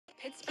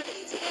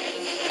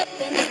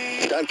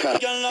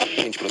Excess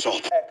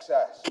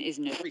is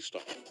no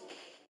restart.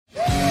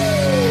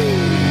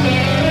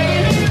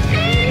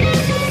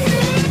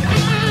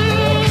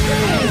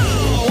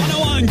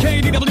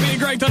 KDWB,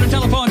 Greg Thunder,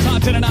 telephone,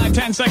 top 10 and 9,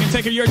 10-second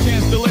ticker, your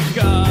chance to win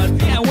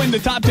the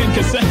top 10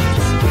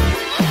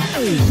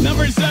 cassettes.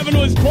 Number 7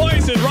 was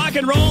Poison, rock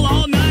and roll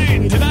all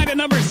night. Tonight at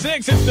number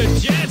 6, it's the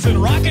Jets and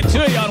Rock It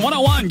To You on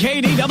 101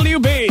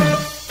 KDWB.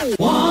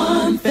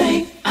 One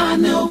thing I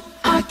know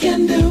I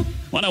can do.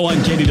 101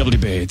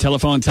 KDWB,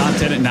 telephone top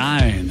 10 at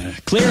 9.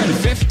 Clear and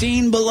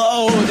 15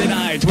 below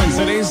tonight. Twin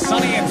Cities,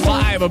 sunny and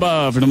 5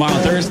 above for tomorrow,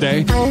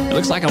 Thursday. It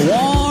looks like a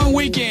warm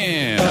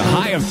weekend. A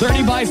high of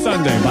 30 by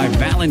Sunday, by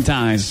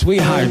Valentine's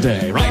Sweetheart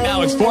Day. Right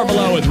now it's 4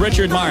 below with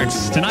Richard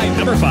Marks. Tonight,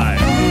 number 5.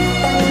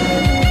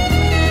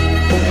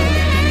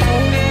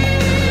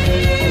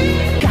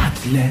 Got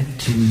to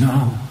let you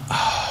know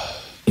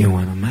you're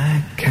one of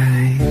my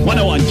kind.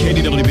 101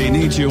 KDWB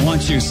needs you,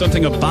 wants you,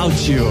 something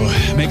about you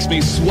makes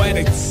me sweat,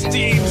 it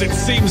steams, it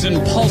seems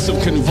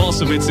impulsive,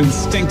 convulsive, it's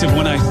instinctive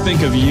when I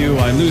think of you.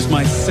 I lose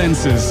my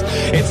senses.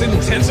 It's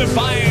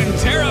intensifying,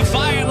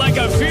 terrifying, like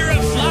a fear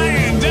of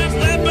flying. Def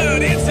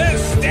Leppard, it's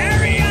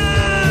hysteria!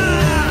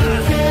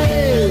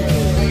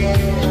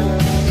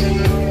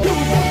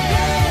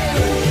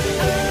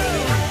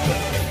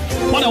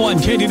 101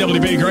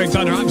 KDWB, Greg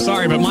Thunder. I'm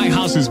sorry, but my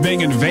house is being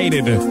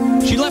invaded.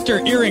 She left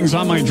her earrings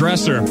on my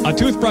dresser, a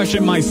toothbrush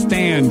in my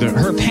stand,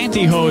 her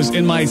pantyhose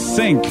in my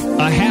sink,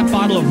 a half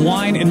bottle of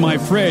wine in my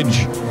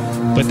fridge.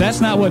 But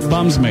that's not what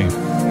bums me.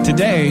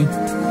 Today,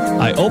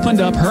 I opened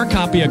up her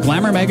copy of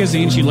Glamour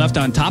magazine she left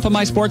on top of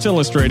my Sports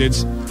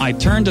Illustrateds. I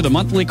turned to the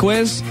monthly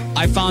quiz.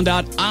 I found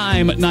out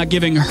I'm not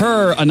giving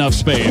her enough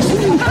space.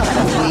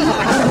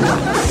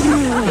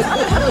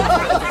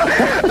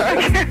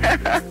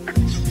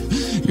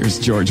 Here's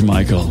George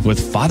Michael with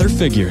Father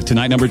Figure.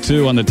 Tonight, number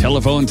 2 on the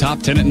telephone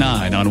top 10 at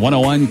 9 on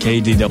 101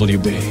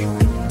 KDWB.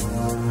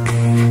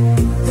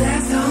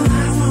 That's all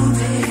I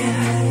wanted.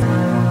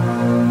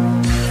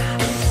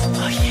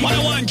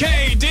 101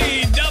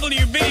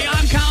 KDWB,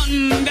 I'm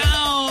counting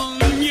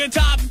down your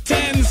top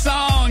 10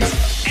 songs.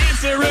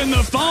 Answering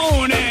the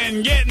phone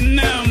and getting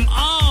them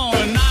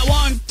on. I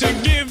want to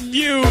give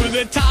you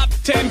the top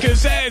 10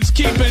 cassettes.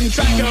 Keeping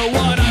track of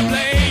what I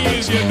play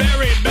is your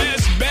very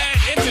best bet.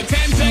 It's a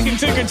 10-second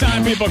ticker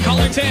time, people.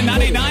 Caller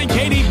 1099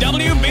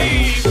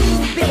 KDWB.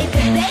 Ooh, baby,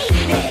 baby.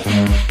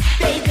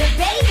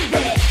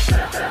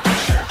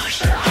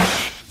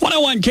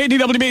 101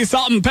 KDWB,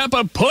 Salt and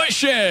Pepper,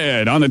 Push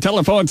It. On the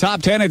telephone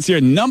top 10, it's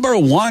your number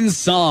 1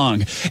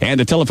 song. And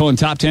the telephone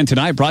top 10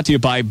 tonight brought to you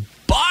by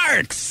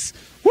Barks.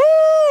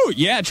 Woo!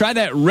 Yeah, try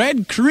that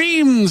red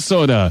cream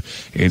soda.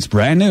 It's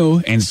brand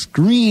new, and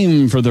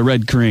scream for the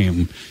red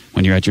cream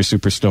when you're at your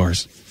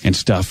superstores and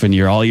stuff and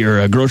all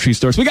your grocery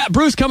stores. We got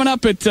Bruce coming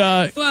up at,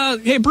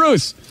 hey,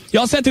 Bruce, you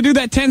all set to do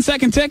that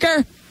 10-second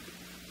ticker?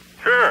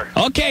 Sure.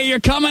 Okay, you're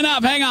coming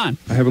up. Hang on.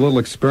 I have a little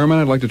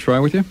experiment I'd like to try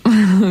with you.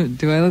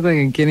 Do I look like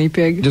a guinea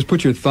pig? Just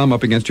put your thumb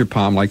up against your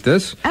palm like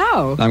this.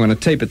 Ow. I'm going to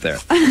tape it there.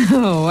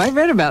 Oh, I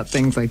read about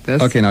things like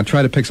this. Okay, now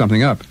try to pick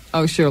something up.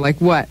 Oh, sure. Like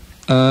what?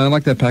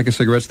 Like that pack of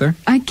cigarettes there.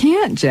 I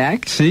can't,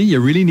 Jack. See, you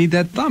really need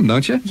that thumb,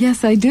 don't you?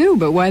 Yes, I do,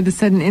 but why the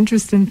sudden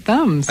interest in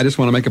thumbs? I just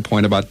want to make a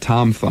point about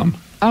Tom Thumb.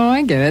 Oh,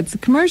 I get it. It's a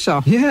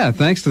commercial. Yeah,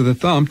 thanks to the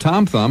thumb,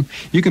 Tom Thumb,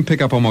 you can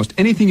pick up almost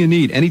anything you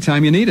need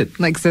anytime you need it.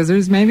 Like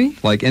scissors, maybe?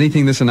 Like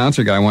anything this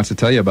announcer guy wants to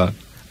tell you about.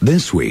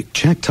 This week,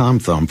 check Tom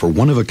Thumb for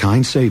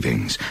one-of-a-kind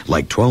savings,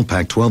 like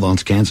 12-pack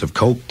 12-ounce cans of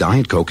Coke,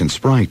 Diet Coke, and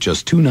Sprite,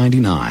 just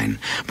 $2.99.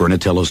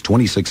 Bernatello's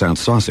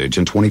 26-ounce sausage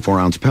and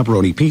 24-ounce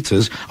pepperoni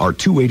pizzas are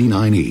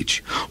 $2.89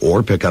 each.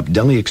 Or pick up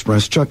Deli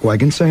Express Chuck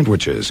Wagon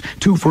sandwiches,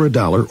 2 for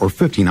 $1 or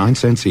 59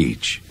 cents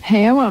each.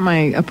 Hey, I want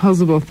my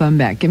opposable thumb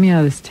back. Get me out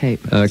of this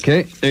tape.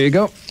 Okay, there you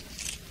go.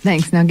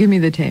 Thanks. Now give me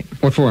the tape.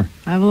 What for?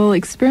 I have a little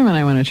experiment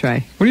I want to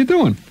try. What are you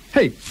doing?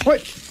 Hey,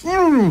 what?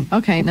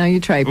 Okay, now you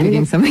try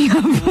picking something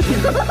up. You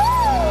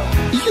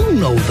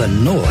know the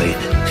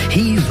Noid.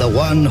 He's the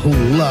one who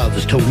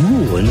loves to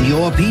ruin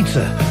your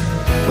pizza.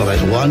 But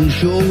there's one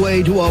sure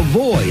way to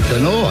avoid the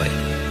Noid.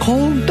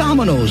 Call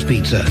Domino's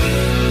Pizza.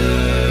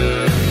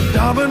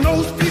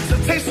 Domino's Pizza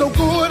tastes so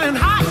good and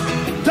hot.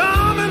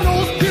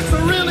 Domino's Pizza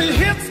really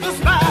hits the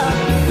spot.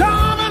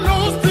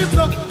 Domino's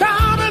Pizza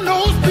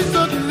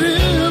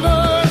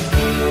delivers.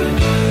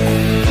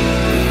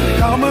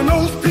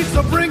 Domino's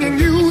Pizza bringing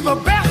you the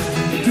best.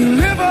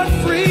 Delivered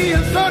free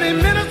in 30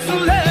 minutes or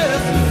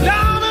less.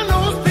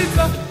 Domino's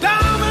Pizza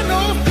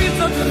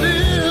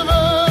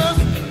delivers.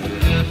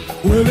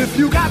 Well, if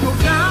you got no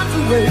time to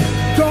wait,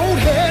 don't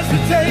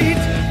hesitate.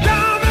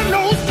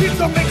 Domino's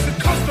Pizza makes it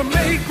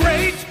custom-made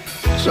great.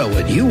 So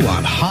when you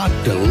want hot,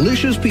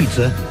 delicious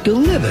pizza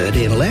delivered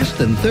in less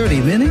than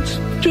 30 minutes,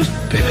 just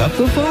pick up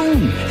the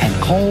phone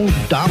and call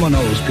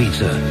Domino's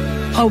Pizza.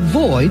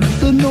 Avoid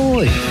the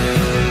noise.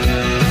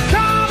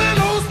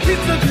 Domino's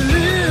Pizza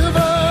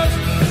delivers.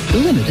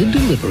 Limited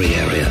delivery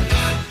area.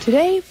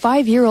 Today,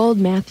 5-year-old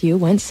Matthew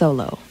went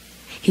solo.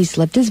 He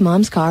slipped his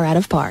mom's car out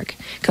of park,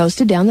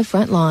 coasted down the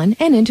front lawn,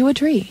 and into a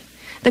tree.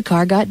 the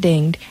car got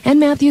dinged, and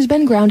Matthew's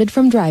been grounded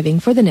from driving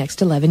for the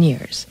next 11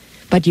 years.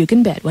 But you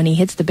can bet when he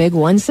hits the big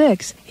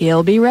 1-6,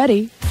 he'll be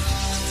ready.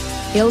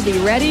 He'll be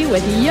ready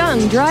with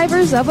Young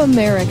Drivers of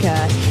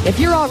America. If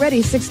you're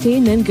already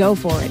 16, then go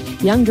for it.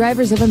 Young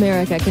Drivers of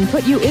America can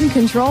put you in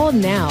control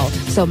now.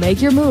 So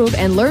make your move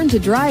and learn to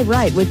drive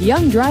right with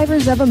Young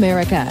Drivers of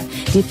America.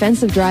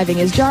 Defensive driving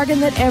is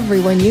jargon that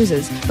everyone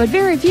uses, but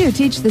very few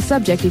teach the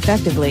subject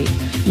effectively.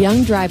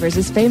 Young Drivers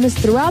is famous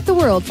throughout the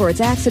world for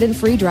its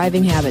accident-free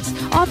driving habits,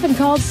 often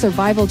called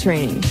survival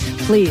training.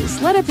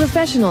 Please, let a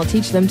professional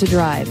teach them to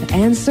drive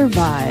and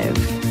survive.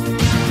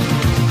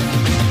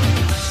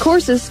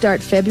 Courses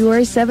start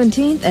February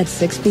 17th at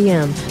 6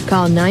 p.m.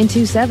 Call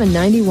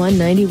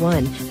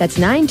 927-9191. That's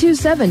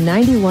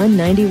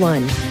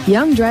 927-9191.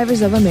 Young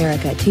Drivers of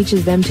America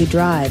teaches them to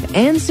drive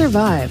and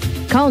survive.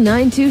 Call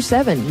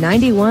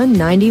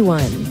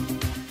 927-9191.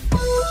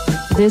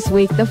 This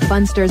week, the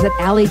Funsters at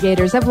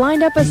Alligators have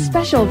lined up a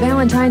special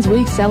Valentine's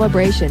Week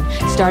celebration,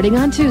 starting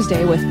on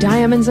Tuesday with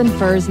Diamonds and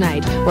Furs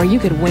Night, where you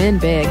could win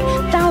big.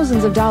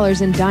 Thousands of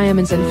dollars in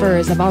diamonds and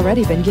furs have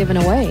already been given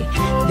away.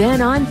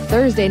 Then on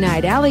Thursday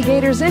night,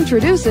 Alligators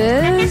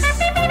introduces...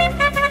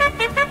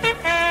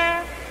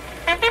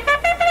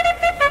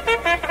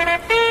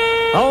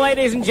 Oh,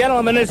 ladies and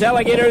gentlemen, it's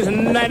Alligators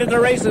Night at the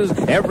Races.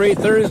 Every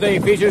Thursday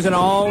features an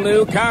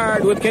all-new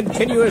card with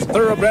continuous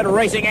thoroughbred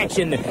racing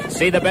action.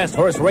 See the best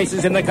horse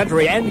races in the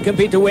country and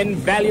compete to win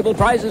valuable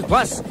prizes.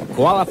 Plus,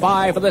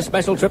 qualify for the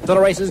special trip to the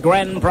races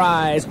grand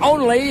prize.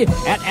 Only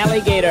at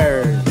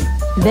Alligators.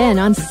 Then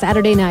on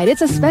Saturday night,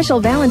 it's a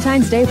special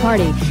Valentine's Day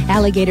party.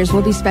 Alligators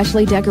will be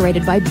specially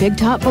decorated by Big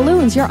Top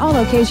Balloons, your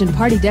all-occasion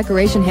party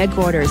decoration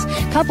headquarters.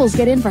 Couples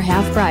get in for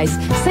half price.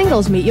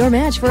 Singles meet your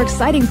match for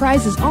exciting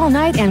prizes all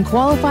night and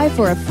qualify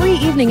for a free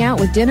evening out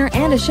with dinner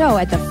and a show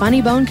at the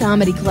Funny Bone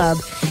Comedy Club.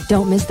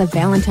 Don't miss the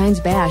Valentine's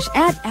Bash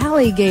at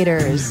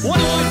Alligators.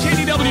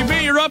 101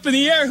 KDWB, you're up in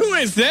the air. Who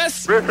is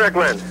this? Bruce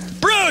Strickland.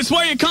 Bruce,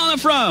 where are you calling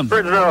from?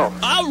 Bridgeville.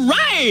 All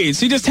right.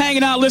 So you're just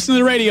hanging out listening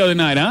to the radio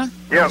tonight, huh?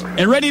 Yep.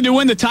 And ready to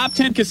win the top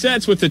 10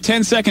 cassettes with the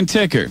 10-second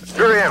ticker.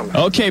 Sure am.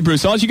 Okay,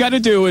 Bruce, all you got to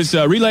do is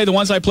relay the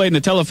ones I played in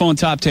the telephone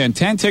top 10.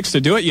 10 ticks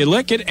to do it. You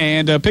lick it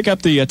and pick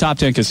up the top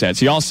 10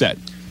 cassettes. You all set?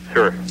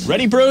 Sure.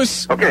 Ready,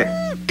 Bruce? Okay.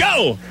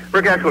 Go!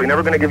 Rick Ashley,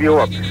 Never Gonna Give You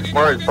Up.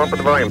 Mars, Bump at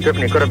the Volume.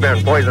 Tiffany, Could Have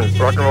Been. Poison,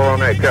 Rock and Roll All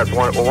Night. Cats,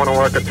 One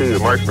Walk at 2.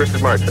 March,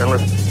 Richard March.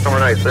 Endless Summer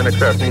Nights. In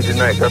Excess, Need You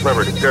Night. Def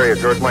Leppard, Hysteria,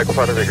 George Michael,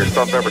 Father Figure,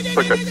 Soft Effort,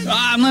 Push It.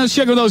 I'm not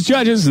check with those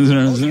judges.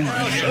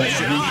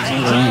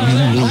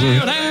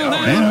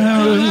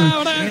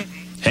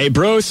 Hey,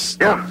 Bruce.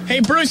 Yeah.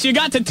 Hey, Bruce, you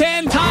got the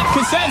 10 top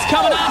cassettes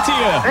coming out to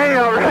you. Hey,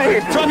 all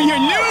right. From your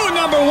new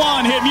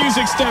 #1 hit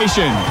music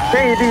station.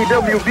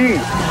 KDWB.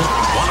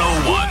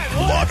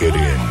 101. Lock it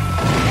in.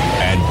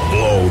 And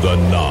blow the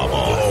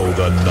novel. Blow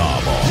the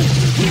novel.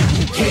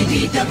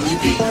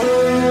 KDWB.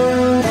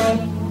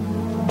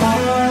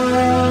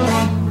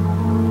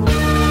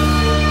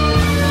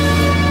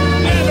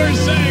 Never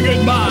say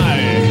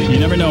goodbye. You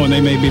never know when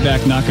they may be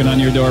back knocking on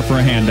your door for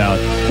a handout.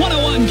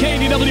 101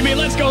 KDWB,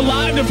 let's go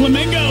live to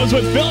Flamingos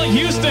with Phil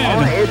Houston.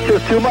 Oh, it's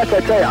just too much, I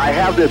tell you. I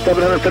have this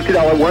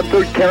 $750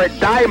 1/3 carat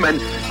diamond,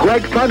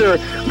 Greg Thunder,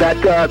 that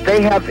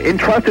they have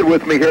entrusted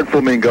with me here at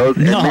Flamingos.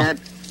 No. And man,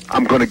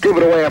 I'm going to give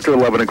it away after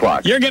 11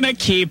 o'clock. You're going to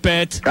keep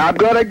it. I'm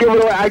going to give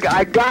it away.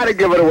 I got to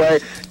give it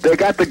away. They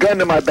got the gun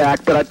to my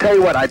back, but I tell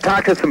you what, I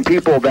talked to some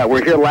people that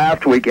were here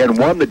last week and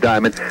won the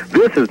diamond.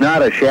 This is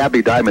not a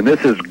shabby diamond.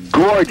 This is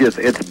gorgeous.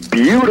 It's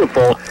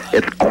beautiful.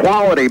 It's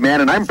quality,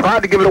 man, and I'm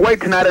proud to give it away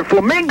tonight at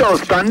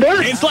Flamingos, Thunder.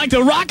 It's like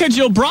the Rock of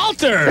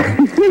Gibraltar.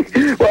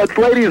 Well, it's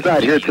ladies'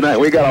 night here tonight.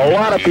 We got a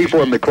lot of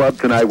people in the club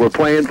tonight. We're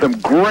playing some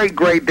great,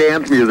 great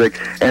dance music,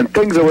 and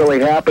things are really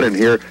happening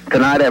here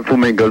tonight at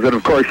Flamingos. And,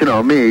 of course, you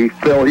know, me,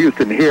 Phil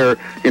Houston here,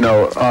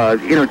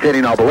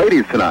 entertaining all the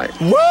ladies tonight.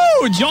 Woo!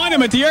 Join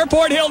him at the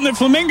Airport Hilton at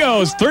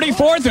Flamingos,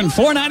 34th and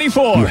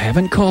 494. You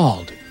haven't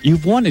called.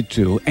 You've wanted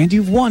to, and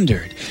you've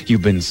wondered.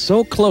 You've been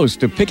so close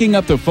to picking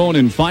up the phone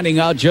and finding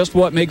out just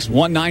what makes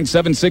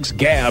 1976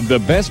 Gab the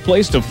best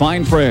place to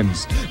find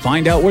friends.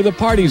 Find out where the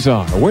parties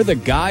are, where the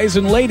guys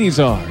and ladies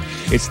are.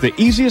 It's the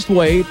easiest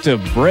way to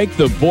break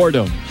the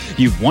boredom.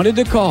 You've wanted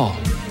to call,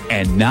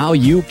 and now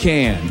you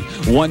can.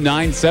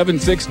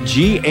 1976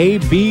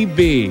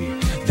 GABB.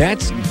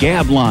 That's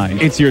Gab Line.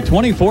 It's your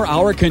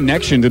 24-hour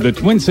connection to the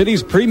Twin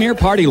Cities premier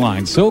party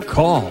line, so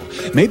call.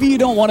 Maybe you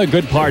don't want a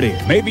good party.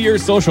 Maybe your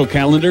social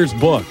calendar's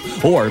booked.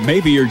 Or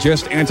maybe you're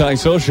just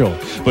antisocial.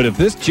 But if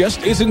this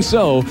just isn't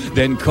so,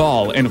 then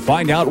call and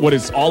find out what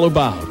it's all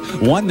about.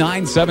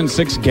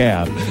 1976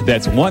 Gab.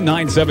 That's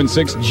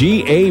 1976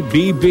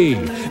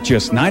 GABB.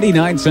 Just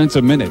 99 cents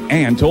a minute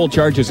and toll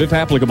charges if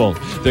applicable.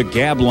 The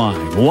Gab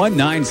Line.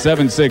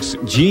 1976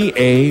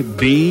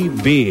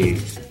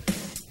 GABB.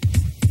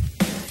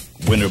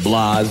 Winter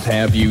blahs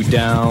have you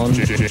down?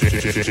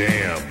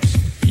 Jams.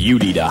 You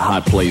need a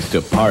hot place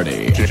to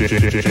party.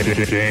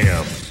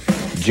 Jams.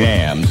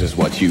 Jams is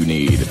what you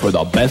need for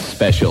the best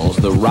specials,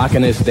 the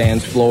rockin'est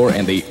dance floor,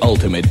 and the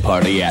ultimate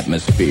party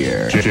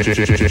atmosphere.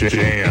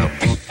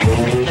 Jams.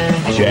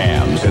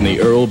 Jams in the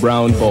Earl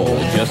Brown Bowl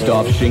just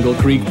off Shingle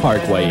Creek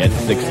Parkway at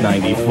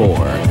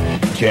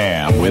 694.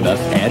 Jam with us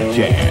at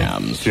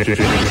Jams.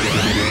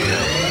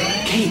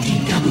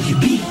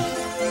 KDWB.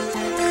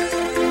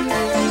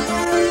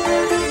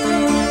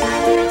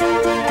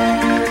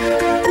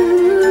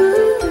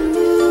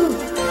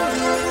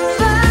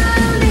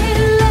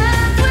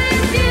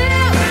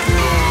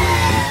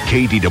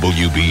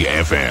 KDWB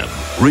FM,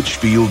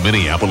 Richfield,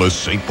 Minneapolis,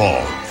 St.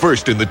 Paul.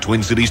 First in the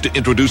Twin Cities to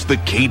introduce the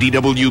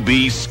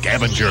KDWB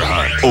Scavenger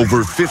Hunt.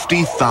 Over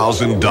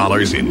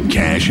 $50,000 in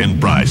cash and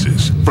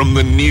prizes from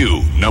the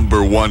new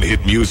 #1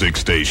 hit music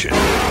station,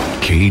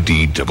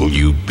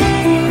 KDWB.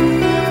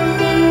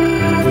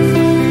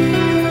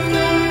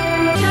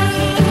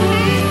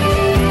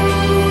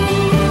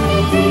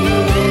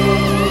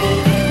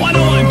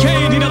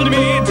 KDWB,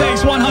 it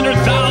takes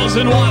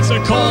 100,000 watts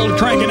of cold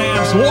cranking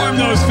amps. Warm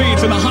those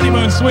feet in the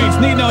honeymoon suites.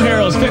 Need no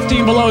heroes.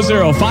 15 below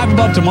zero. 5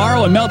 above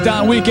tomorrow and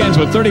meltdown weekends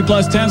with 30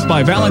 plus temps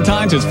by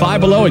Valentine's. It's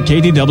 5 below at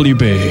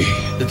KDWB.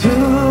 The two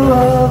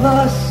of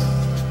us.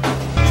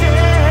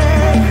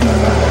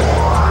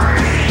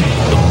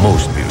 The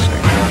most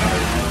music,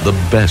 the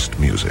best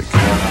music,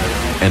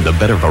 and the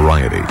better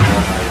variety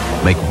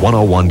make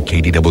 101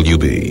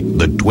 KDWB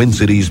the Twin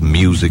Cities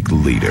music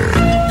leader.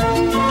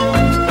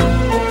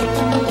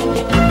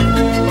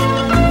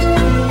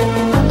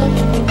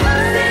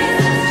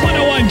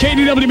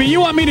 KDWB,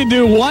 you want me to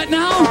do what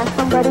now? Call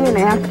somebody and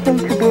ask him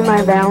to be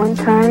my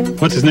Valentine.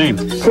 What's his name?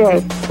 Jay.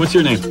 What's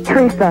your name?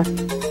 Teresa.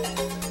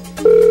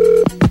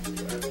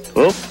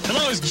 Hello?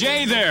 Hello, is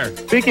Jay there?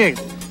 Speaking.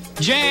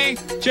 Jay,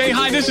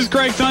 hi, this is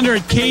Craig Thunder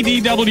at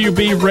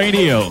KDWB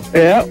Radio.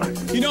 Yeah.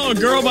 You know a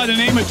girl by the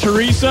name of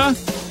Teresa?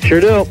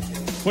 Sure do.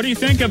 What do you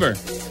think of her?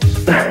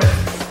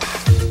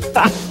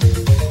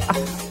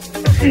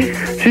 She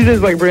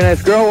seems like a pretty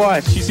nice girl.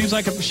 Why? She seems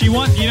like she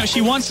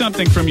wants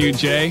something from you,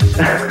 Jay.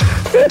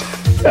 You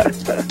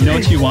know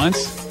what she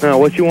wants? No,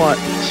 what you want?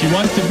 She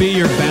wants to be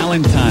your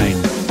Valentine.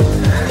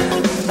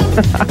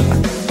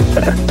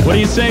 What do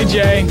you say,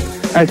 Jay?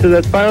 I said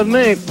that's fine with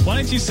me. Why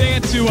don't you say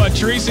it to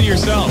Teresa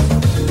yourself?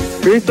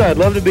 Teresa, I'd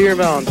love to be your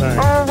Valentine.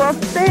 Oh, well,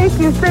 thank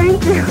you.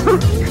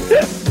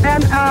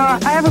 And I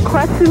have a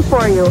question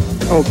for you.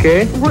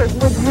 Okay. Would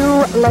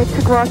you like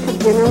to go out to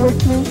dinner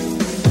with me?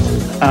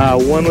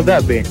 When would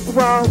that be?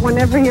 Well,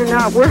 whenever you're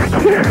not working.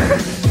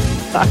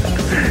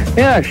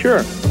 Yeah,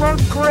 sure. Well,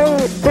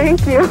 great.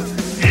 Thank you.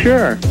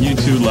 Sure. You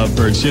two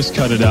lovebirds, just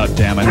cut it out,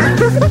 damn it.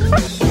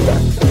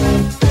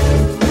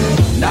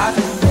 Not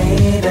to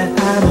say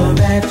that I'm a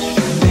match.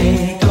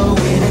 May go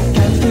when it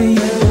comes to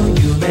you.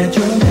 You met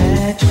your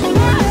match.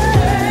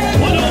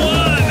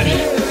 101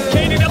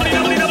 KDWB.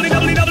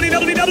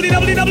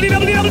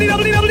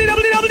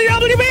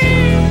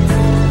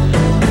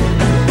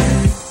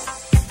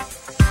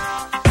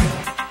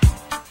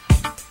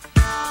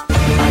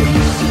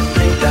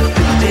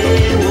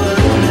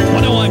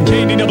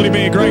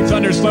 KDWB, Greg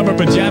Thunder Slumber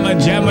Pajama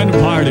Jammin'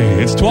 Party.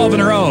 It's 12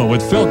 in a row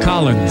with Phil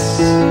Collins.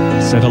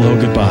 Said hello,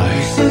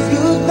 goodbye. Says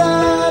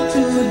goodbye to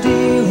a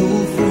dear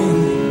old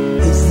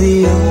friend. It's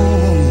the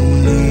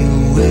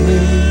only way.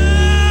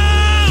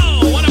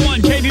 Oh,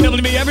 101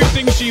 KDWB,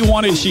 everything she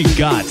wanted, she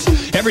got.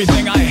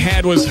 Everything I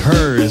had was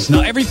hers.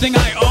 Now everything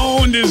I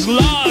owned is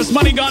lost.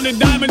 Money gone to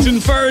diamonds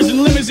and furs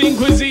and limousine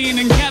cuisine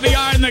and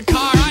caviar in the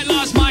car. I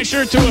lost my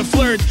shirt to a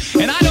flirt,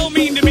 and I don't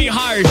mean to be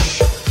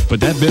harsh, but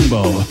that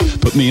bimbo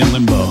put me in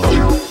limbo.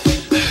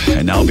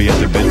 And I'll be at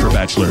the bid for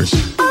bachelors.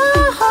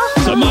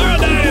 Tomorrow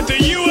night at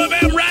the U of